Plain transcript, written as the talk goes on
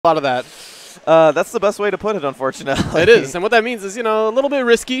a lot of that. That's the best way to put it, unfortunately. It is, and what that means is, you know, a little bit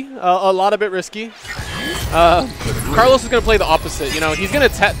risky, a lot of bit risky. Carlos is going to play the opposite. You know, he's going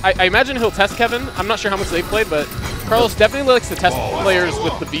to test. I imagine he'll test Kevin. I'm not sure how much they've played, but Carlos definitely likes to test players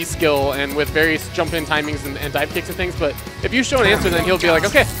with the B skill and with various jump-in timings and dive kicks and things. But if you show an answer, then he'll be like,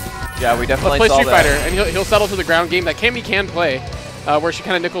 okay, yeah, we definitely let's play saw Street Fighter, and he'll settle to the ground game that Cammy can play, where she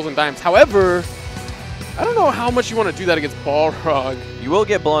kind of nickels and dimes. However, I don't know how much you want to do that against Balrog. You will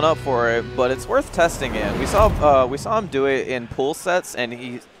get blown up for it, but it's worth testing it. We saw him do it in pool sets, and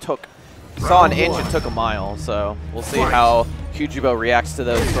he saw an inch and took a mile. So we'll see how Kwyjibo reacts to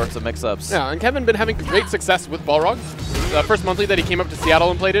those sorts of mix-ups. Yeah, and Kevin been having great success with Balrog. The first monthly that he came up to Seattle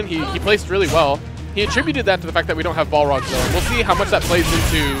and played in, he placed really well. He attributed that to the fact that we don't have Balrog, though. We'll see how much that plays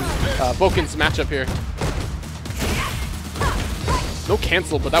into Bokkin's matchup here. No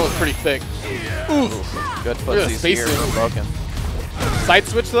cancel, but that was pretty thick. Ooh. Good footsies here from Bokkin. Side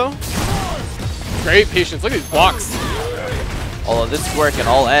switch, though. Great patience. Look at these blocks. All of this work and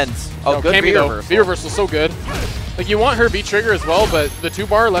all ends. Oh, no, good Cammy, V-reversal. V-reversal so good. Like, you want her V-trigger as well, but the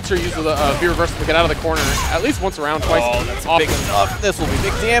 2-bar lets her use the V-reversal to get out of the corner at least once around, twice. Oh, that's big enough. This will be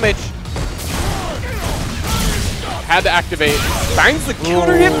big damage. Had to activate. Finds the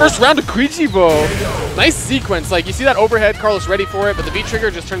counter hit first round to Kwyjibo. Nice sequence. Like, you see that overhead, Carlos ready for it, but the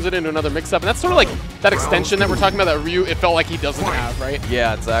V-trigger just turns it into another mix-up. And that's sort of like that extension that we're talking about that Ryu, it felt like he doesn't have, right?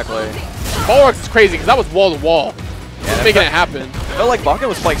 Yeah, exactly. Balrog's is crazy because that was wall-to-wall. Just making it happen. It felt like Bokkin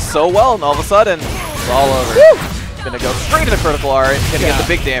was playing so well, and all of a sudden, it's all over. Woo! Gonna go straight to the critical art. Gonna get the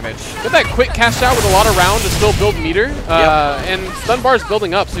big damage. Get that quick cash out with a lot of round to still build meter. And stun bar's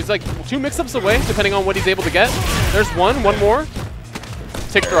building up. So he's like 2 mix-ups away, depending on what he's able to get. There's one more.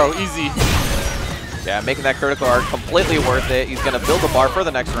 Tick throw, easy. Yeah, making that critical art completely worth it. He's gonna build a bar for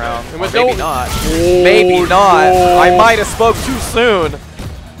the next round. And with maybe not. Maybe not. No. I might have spoke too soon.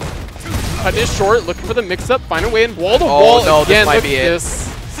 Cut this short, looking for the mix-up, find a way in wall-to-wall. Oh no, again, this might be it.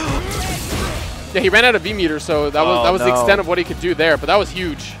 Yeah, he ran out of V-meter, so that was the extent of what he could do there, but that was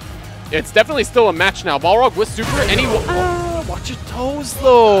huge. It's definitely still a match now. Balrog with super, and he watch your toes,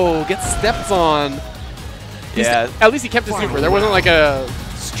 though. Get stepped on. Yeah. At least he kept his super. There wasn't like a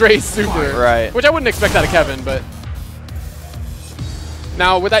stray super. Right. Which I wouldn't expect out of Kevin, but...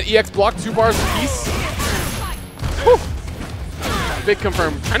 Now, with that EX block, 2 bars apiece. Whew. Big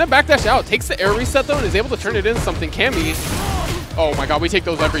confirm. Trying to backdash out. Takes the air reset, though, and is able to turn it into something. Cammy. Oh, my God. We take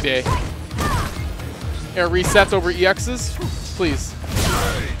those every day. Air resets over EXs, please.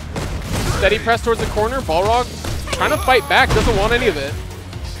 Steady press towards the corner. Balrog trying to fight back, doesn't want any of it.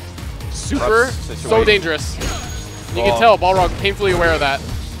 Super, so dangerous. You can tell Balrog painfully aware of that.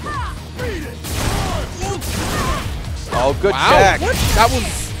 Oh, good check. What? That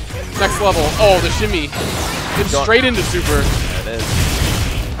was next level. Oh, the shimmy. Gets straight into super. Yeah, it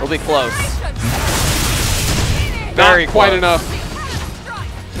is. We'll be close. Not quite enough.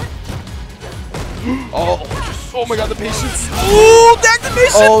 Oh my God, the patience. Ooh, the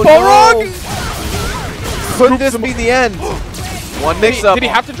activation, Balrog! No. Could this be the end? One mix-up. Did he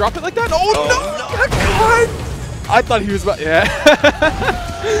have to drop it like that? Oh no! God. I thought he was about, yeah.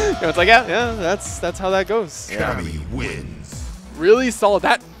 It's like, yeah, that's how that goes. Cammy wins. Really solid.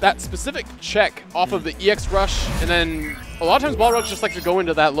 That specific check off of the EX rush, and then a lot of times Balrog just like to go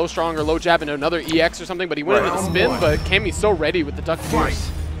into that low strong or low jab into another EX or something, but he went into the spin, but Cammy's so ready with the duck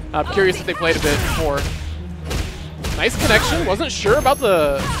force. I'm curious if they played a bit before. Nice connection. Wasn't sure about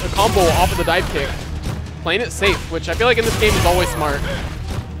the combo off of the dive kick. Playing it safe, which I feel like in this game is always smart.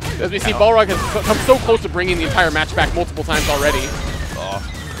 As we see, Balrog has come so close to bringing the entire match back multiple times already.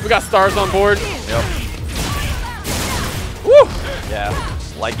 We got stars on board. Yep. Woo! Yeah,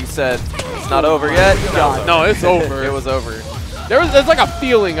 like you said, it's not over yet. No, it's over. It was over. There's like a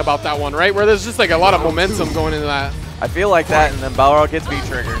feeling about that one, right? Where there's just like a lot of momentum going into that. I feel like that, and then Balrog gets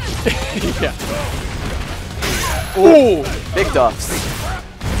V-triggered. Yeah. Ooh! Big duffs.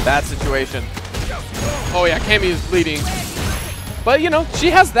 Bad situation. Oh yeah, Cammy is bleeding. But you know, she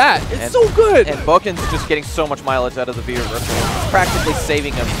has that. It's so good. And Bokkin's just getting so much mileage out of the V-reversal. It's practically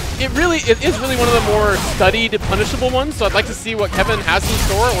saving him. It is really one of the more studied, punishable ones. So I'd like to see what Kevin has in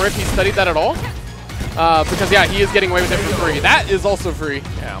store, or if he studied that at all. Because yeah, he is getting away with it for free. That is also free.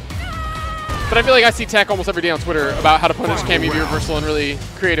 Yeah. But I feel like I see tech almost every day on Twitter about how to punish Cammy V-reversal in really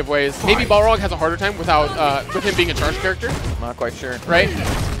creative ways. Maybe Balrog has a harder time with him being a charge character. Not quite sure. Right?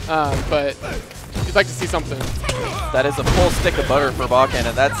 But you'd like to see something. That is a full stick of butter for Bokkin,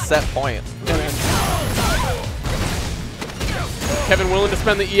 and that's set point. Yeah, man. Kevin willing to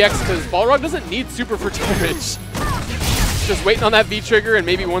spend the EX because Balrog doesn't need super for damage. Just waiting on that V trigger and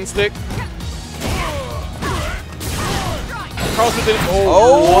maybe one stick. Carlos did it.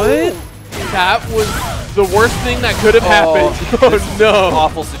 Oh, what? That was the worst thing that could have happened. Oh, no.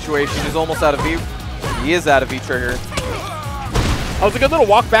 Awful situation. He's almost out of V. He is out of V-trigger. That was a good little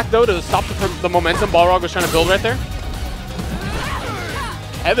walk back, though, to stop the momentum Balrog was trying to build right there.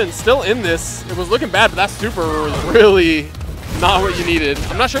 Evan's still in this. It was looking bad, but that super was really not what you needed.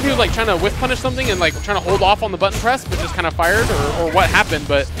 I'm not sure if he was like trying to whiff punish something and like trying to hold off on the button press, but just kind of fired, or what happened.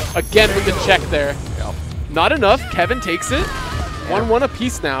 But again, with the check there. Yep. Not enough. Kevin takes it. 1-1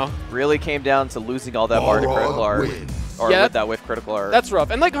 apiece now. Really came down to losing all that bar to critical art. Or yeah, with that whiff critical art. That's rough.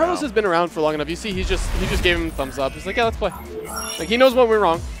 And like Carlos has been around for long enough. You see, he just gave him a thumbs up. He's like, yeah, let's play. Like he knows when we're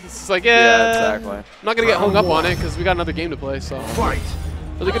wrong. He's just like, yeah, exactly. I'm not gonna get hung up on it because we got another game to play. So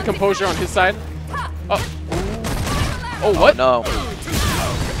really good composure on his side. Oh, what? Oh, no.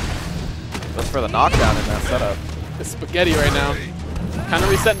 That's for the knockdown in that setup. It's spaghetti right now. Kind of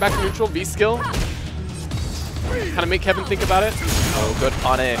resetting back to neutral. V skill. Kind of make Kevin think about it. Oh, good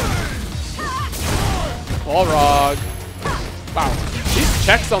punish. Balrog. Wow. These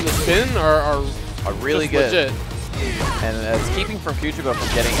checks on the spin are really good. Legit. And it's keeping from Kwyjibo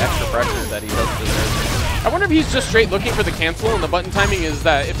from getting extra pressure that he doesn't deserve. I wonder if he's just straight looking for the cancel and the button timing is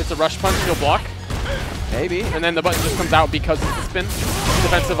that if it's a rush punch, he'll block. Maybe. And then the button just comes out because of the spin.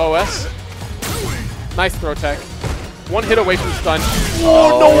 Defensive OS. Nice throw tech. One hit away from stun.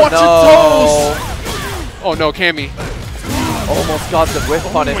 Oh, no, watch your toes! Oh no, Cammy. Almost got the whiff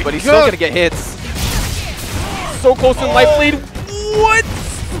punish, but he's God. still going to get hits. So close in life lead. What?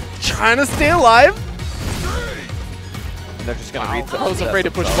 Trying to stay alive? And they're just going to read I was afraid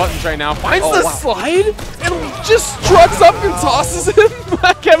to push buttons right now. Finds the slide and just struts up and tosses him.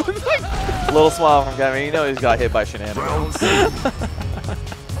 Kevin's like... A little smile from Kevin. You know he's got hit by shenanigans.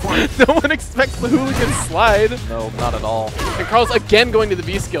 No one expects the hooligan slide. No, not at all. And Carl's again going to the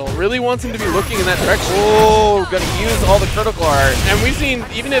B skill. Really wants him to be looking in that direction. Oh, going to use all the critical art. And we've seen,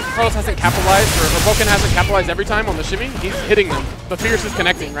 even if Carlos hasn't capitalized, or Bokkin hasn't capitalized every time on the shimmy, he's hitting them. The Fierce is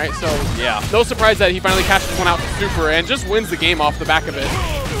connecting, right? So yeah, no surprise that he finally cashes one out to super and just wins the game off the back of it.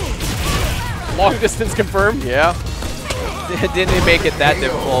 Long distance confirmed. Yeah. Didn't make it that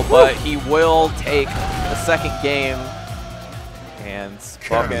difficult, but he will take the second game. And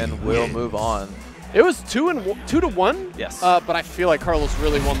Bokkin will move on. It was 2-1. Yes. But I feel like Carlos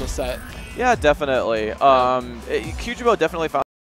really won the set. Yeah, definitely. Kwyjibo definitely found